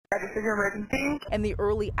this is your emergency. In the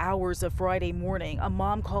early hours of Friday morning, a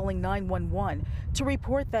mom calling 911 to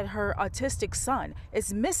report that her autistic son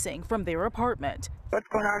is missing from their apartment. What's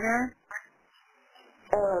going on there?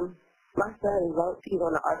 My son is low. He's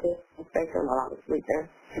on the autism spectrum while I was sleeping.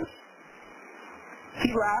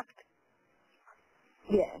 He left?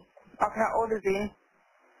 Yes. Okay, how old is he?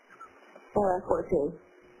 14.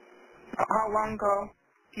 How long ago?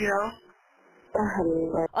 You know?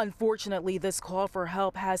 Unfortunately, this call for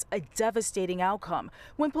help has a devastating outcome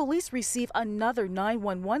when police receive another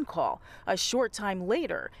 911 call a short time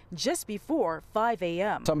later, just before 5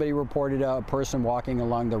 a.m. Somebody reported a person walking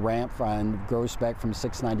along the ramp on Groesbeck from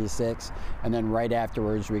 696, and then right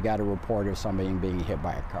afterwards we got a report of somebody being hit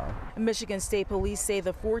by a car. Michigan State Police say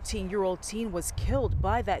the 14-year-old teen was killed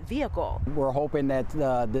by that vehicle. We're hoping that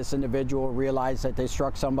this individual realized that they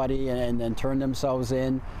struck somebody and turned themselves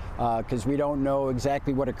in, because we don't know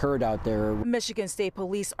exactly what occurred out there. Michigan State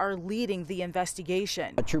Police are leading the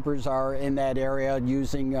investigation. Troopers are in that area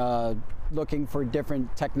using looking for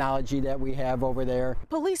different technology that we have over there.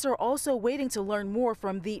 Police are also waiting to learn more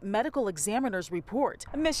from the medical examiner's report.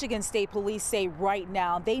 Michigan State Police say right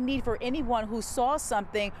now they need for anyone who saw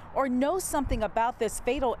something or knows something about this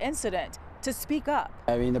fatal incident to speak up.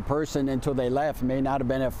 I mean, the person, until they left, may not have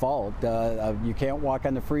been at fault. You can't walk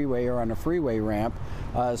on the freeway or on a freeway ramp,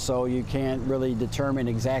 so you can't really determine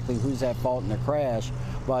exactly who's at fault in the crash.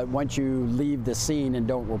 But once you leave the scene and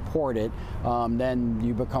don't report it, then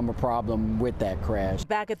you become a problem with that crash.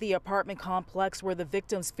 Back at the apartment complex where the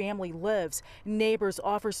victim's family lives, neighbors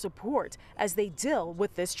offer support as they deal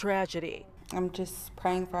with this tragedy. I'm just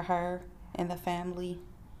praying for her and the family,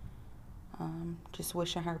 just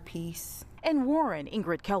wishing her peace. In Warren,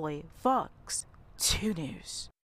 Ingrid Kelly, Fox 2 News.